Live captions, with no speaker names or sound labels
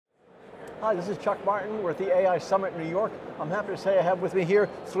Hi, this is Chuck Martin. We're at the AI Summit in New York. I'm happy to say I have with me here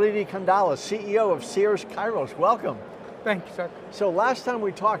Srini Kandala, CEO of Sears Kairos. Welcome. Thank you, Chuck. So last time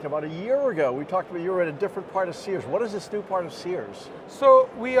we talked, about a year ago, we talked about you were at a different part of Sears. What is this new part of Sears?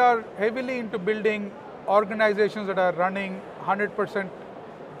 So we are heavily into building organizations that are running 100%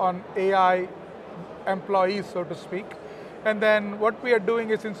 on AI employees, so to speak. And then what we are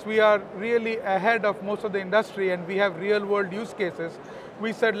doing is, since we are really ahead of most of the industry and we have real world use cases,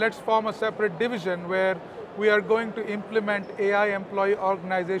 we said let's form a separate division where we are going to implement AI employee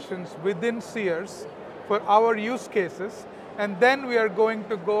organizations within Sears for our use cases, and then we are going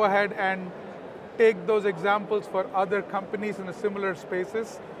to go ahead and take those examples for other companies in the similar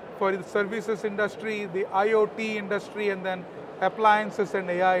spaces, for the services industry, the IoT industry, and then appliances and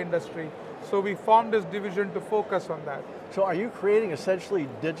AI industry. So we formed this division to focus on that. So are you creating essentially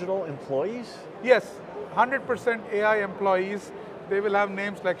digital employees? Yes, 100% AI employees. They will have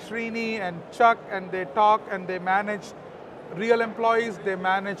names like Srini and Chuck, and they talk and they manage real employees, they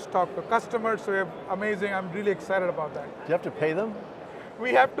manage talk to customers, so we have amazing, I'm really excited about that. Do you have to pay them?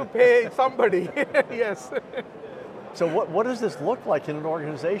 We have to pay somebody, yes. So what does this look like in an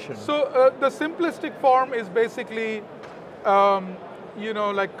organization? So the simplistic form is basically,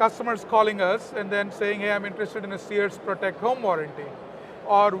 like customers calling us and then saying, hey, I'm interested in a Sears Protect Home Warranty.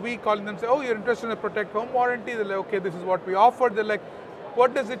 Or we calling them and say, oh, you're interested in a Protect Home Warranty? They're like, okay, this is what we offer. They're like,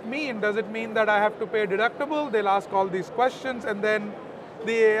 what does it mean? Does it mean that I have to pay a deductible? They'll ask all these questions, and then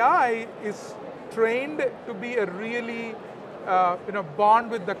the AI is trained to be a really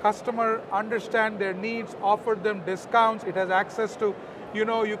bond with the customer, understand their needs, offer them discounts. It has access to,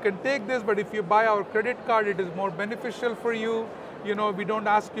 you can take this, but if you buy our credit card, it is more beneficial for you. We don't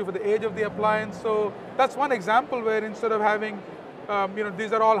ask you for the age of the appliance. So that's one example where instead of having,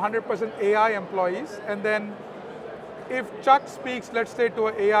 these are all 100% AI employees, and then if Chuck speaks, let's say, to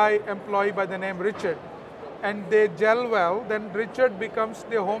an AI employee by the name Richard, and they gel well, then Richard becomes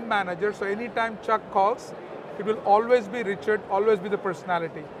the home manager. So anytime Chuck calls, it will always be Richard, always be the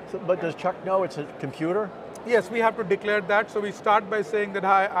personality. So, but does Chuck know it's a computer? Yes, we have to declare that. So we start by saying that,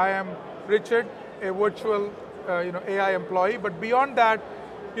 hi, I am Richard, a virtual AI employee. But beyond that,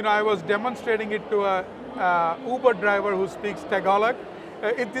 I was demonstrating it to a Uber driver who speaks Tagalog.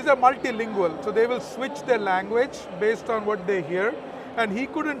 These are multilingual, so they will switch their language based on what they hear. And he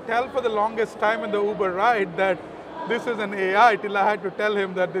couldn't tell for the longest time in the Uber ride that this is an AI, till I had to tell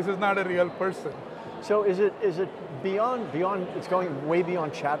him that this is not a real person. So is it beyond, it's going way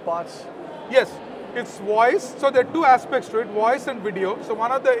beyond chatbots? Yes, it's voice. So there are two aspects to it, voice and video. So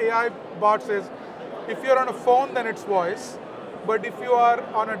one of the AI bots is, if you're on a phone, then it's voice. But if you are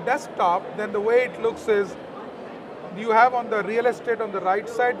on a desktop, then the way it looks is, you have on the real estate on the right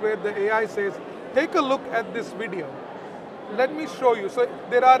side where the AI says, take a look at this video. Let me show you. So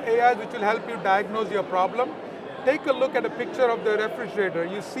there are AIs which will help you diagnose your problem. Take a look at a picture of the refrigerator.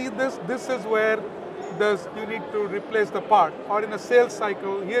 You see this is where you need to replace the part. Or in a sales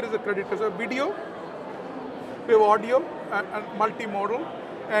cycle, here is a credit card. So video, we have audio and multimodal.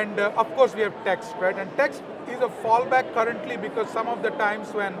 And of course we have text, right? And text is a fallback currently because some of the times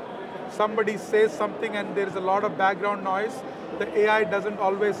when somebody says something and there is a lot of background noise, the AI doesn't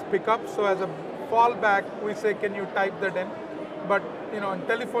always pick up. So as a fallback, we say, can you type that in? But in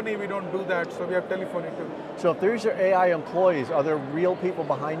telephony, we don't do that, so we have telephony too. So if these are AI employees, are there real people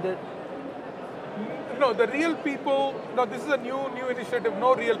behind it? No, the real people, no, this is a new initiative,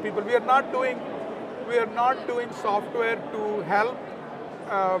 no real people. We are not doing software to help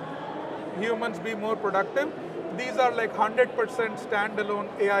humans be more productive. These are like 100% standalone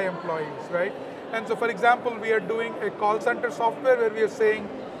AI employees, right? And so for example, we are doing a call center software where we are saying,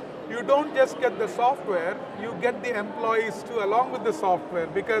 you don't just get the software, you get the employees too along with the software,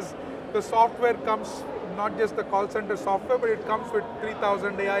 because the software comes, not just the call center software, but it comes with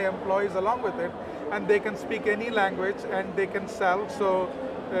 3,000 AI employees along with it, and they can speak any language and they can sell, so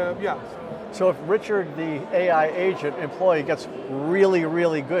yeah. So if Richard, the AI agent employee, gets really,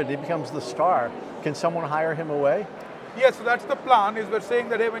 really good, he becomes the star, can someone hire him away? Yes, so that's the plan, is we're saying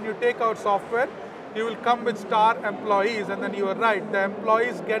that, hey, when you take out software, you will come with star employees, and then you are right, the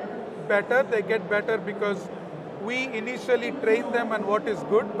employees get better, they get better because we initially train them on what is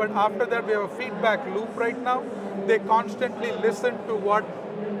good, but after that we have a feedback loop right now. They constantly listen to what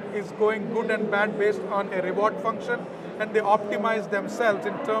is going good and bad based on a reward function, and they optimize themselves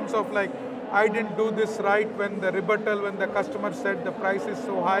in terms of like, I didn't do this right when the rebuttal, when the customer said the price is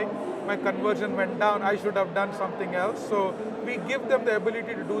so high, my conversion went down, I should have done something else. So we give them the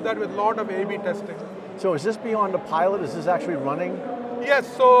ability to do that with a lot of A/B testing. So is this beyond a pilot? Is this actually running?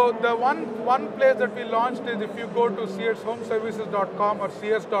 Yes, so the one place that we launched is if you go to searshomeservices.com or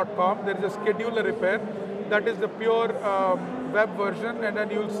sears.com, there is a schedule a repair. That is the pure web version, and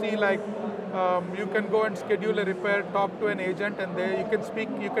then you'll see like you can go and schedule a repair, talk to an agent, and there you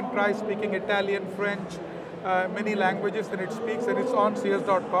can try speaking Italian, French, many languages, and it speaks, and it's on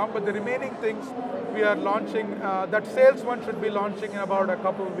sears.com. But the remaining things we are launching, that sales one should be launching in about a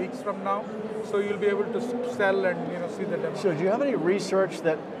couple of weeks from now. So you'll be able to sell and see the demo. So do you have any research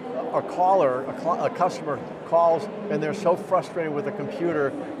that a caller, a customer calls and they're so frustrated with the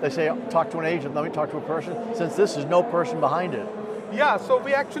computer, they say, talk to an agent, let me talk to a person, since this is no person behind it? Yeah, so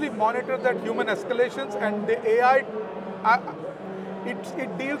we actually monitor that human escalations, and the AI,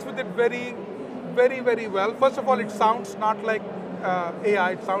 it deals with it very, very, very well. First of all, it sounds not like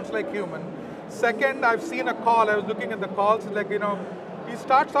AI, it sounds like human. Second, I've seen a call, I was looking at the calls, like, he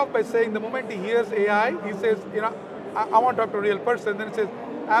starts off by saying the moment he hears AI, he says, I want to talk to a real person. Then he says,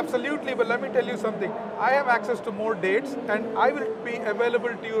 absolutely, but let me tell you something. I have access to more dates, and I will be available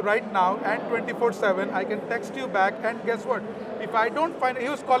to you right now and 24/7. I can text you back, and guess what? If I don't find, he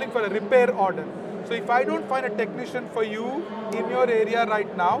was calling for a repair order. So if I don't find a technician for you in your area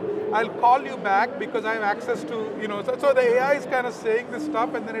right now, I'll call you back because I have access to, so the AI is kind of saying this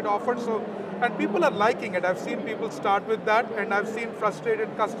stuff, and then it offers, and people are liking it. I've seen people start with that, and I've seen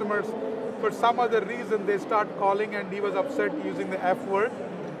frustrated customers for some other reason they start calling, and he was upset using the F word.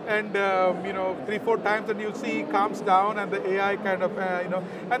 And 3-4 times, and you'll see he calms down, and the AI kind of,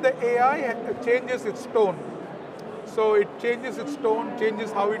 and the AI changes its tone. So it changes its tone,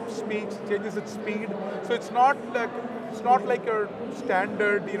 changes how it speaks, changes its speed. So it's not like your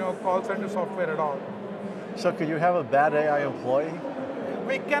standard, call center software at all. So could you have a bad AI employee?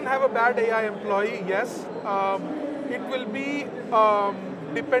 We can have a bad AI employee, yes. It will be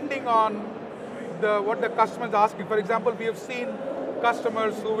depending on what the customer is asking. For example, we have seen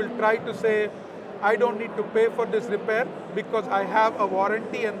customers who will try to say, I don't need to pay for this repair because I have a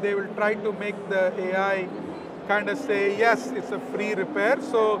warranty, and they will try to make the AI kind of say, yes, it's a free repair.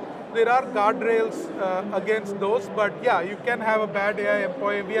 So there are guardrails against those, but yeah, you can have a bad AI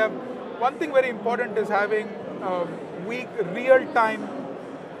employee. We have, one thing very important is having real-time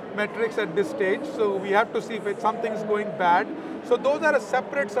metrics at this stage, so we have to see if something is going bad. So those are a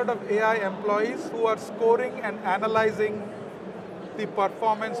separate set of AI employees who are scoring and analyzing the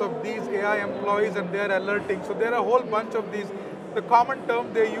performance of these AI employees, and they're alerting. So there are a whole bunch of these. The common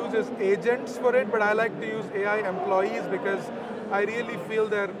term they use is agents for it, but I like to use AI employees because I really feel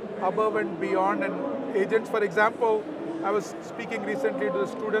they're above and beyond. And agents, for example, I was speaking recently to the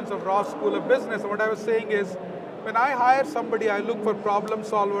students of Ross School of Business, and what I was saying is, when I hire somebody, I look for problem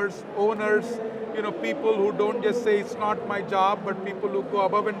solvers, owners, people who don't just say it's not my job, but people who go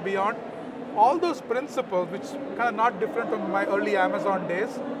above and beyond. All those principles, which kind of not different from my early Amazon days,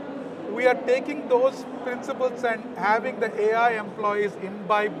 we are taking those principles and having the AI employees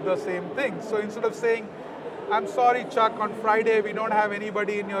imbibe the same thing. So instead of saying, I'm sorry, Chuck, on Friday we don't have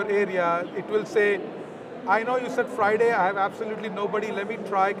anybody in your area, it will say, I know you said Friday, I have absolutely nobody, let me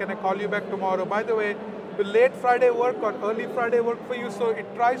try, can I call you back tomorrow? By the way, will late Friday work or early Friday work for you? So it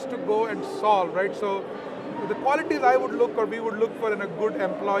tries to go and solve, right? So the qualities I would look, or we would look for in a good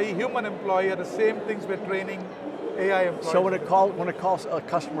employee, human employee, are the same things we're training AI employees. So when it calls a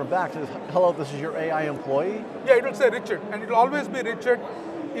customer back, it says, hello, this is your AI employee? Yeah, it will say Richard, and it will always be Richard.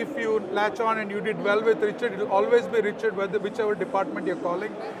 If you latch on and you did well with Richard, it will always be Richard, whichever department you're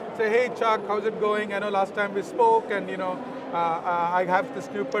calling. Say, hey Chuck, how's it going? I know last time we spoke, and I have this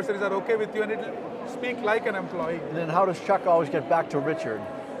new person, is that okay with you? And it will speak like an employee. And then how does Chuck always get back to Richard?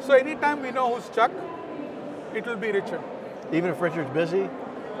 So anytime we know who's Chuck, it will be Richard. Even if Richard's busy?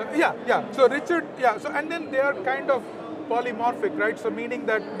 Yeah. So Richard, so and then they are kind of polymorphic, right? So meaning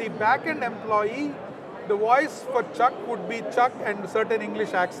that the back-end employee, the voice for Chuck would be Chuck and a certain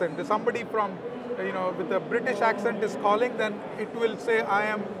English accent. If somebody from, with a British accent is calling, then it will say, I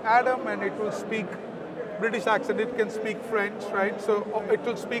am Adam, and it will speak British accent. It can speak French, right? So it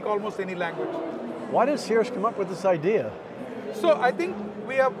will speak almost any language. Why did Sears come up with this idea? So I think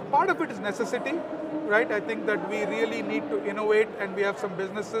part of it is necessity, right? I think that we really need to innovate, and we have some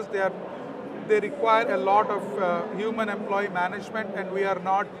businesses, they require a lot of human employee management, and we are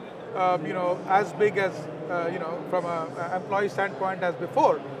not as big as, from an employee standpoint as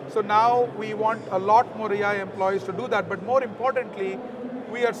before. So now we want a lot more AI employees to do that, but more importantly,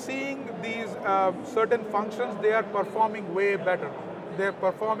 we are seeing these certain functions, they are performing way better. They're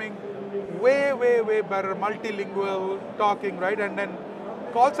performing way, way, way better, multilingual, talking, right? And then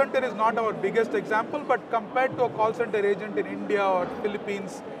call center is not our biggest example, but compared to a call center agent in India or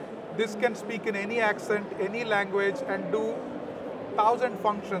Philippines, this can speak in any accent, any language, and do 1,000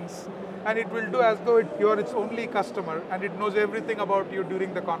 functions, and it will do as though you're its only customer, and it knows everything about you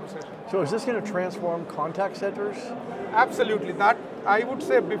during the conversation. So is this going to transform contact centers? Absolutely. That, I would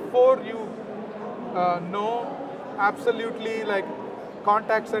say, before you know, absolutely, like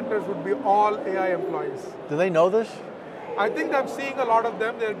contact centers would be all AI employees. Do they know this? I think I'm seeing a lot of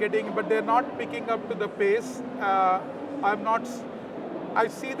them. They're getting, but they're not picking up to the pace. I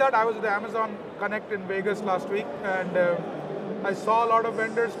see that. I was at the Amazon Connect in Vegas last week, and I saw a lot of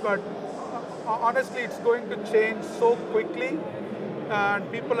vendors, but honestly, it's going to change so quickly,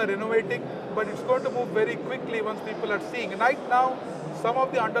 and people are innovating, but it's going to move very quickly once people are seeing. And right now, some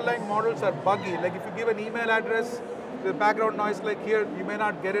of the underlying models are buggy. Like if you give an email address, the background noise like here, you may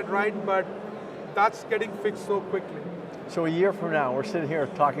not get it right, but that's getting fixed so quickly. So a year from now, we're sitting here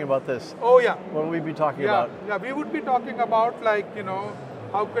talking about this. Oh yeah. What will we be talking about? Yeah, we would be talking about, like,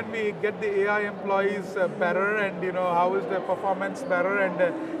 how can we get the AI employees better, and how is their performance better,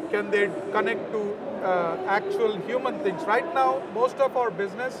 and can they connect to actual human things. Right now, most of our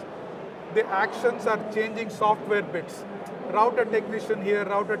business, the actions are changing software bits. Router technician here,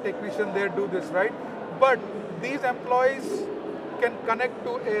 router technician there, do this, right? But these employees can connect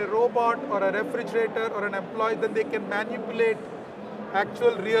to a robot or a refrigerator or an employee, then they can manipulate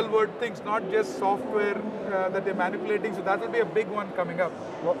actual real world things, not just software that they're manipulating. So that will be a big one coming up.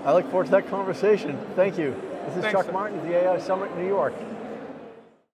 Well, I look forward to that conversation. Thank you. This is Thanks, Chuck sir. Martin, the AI Summit in New York.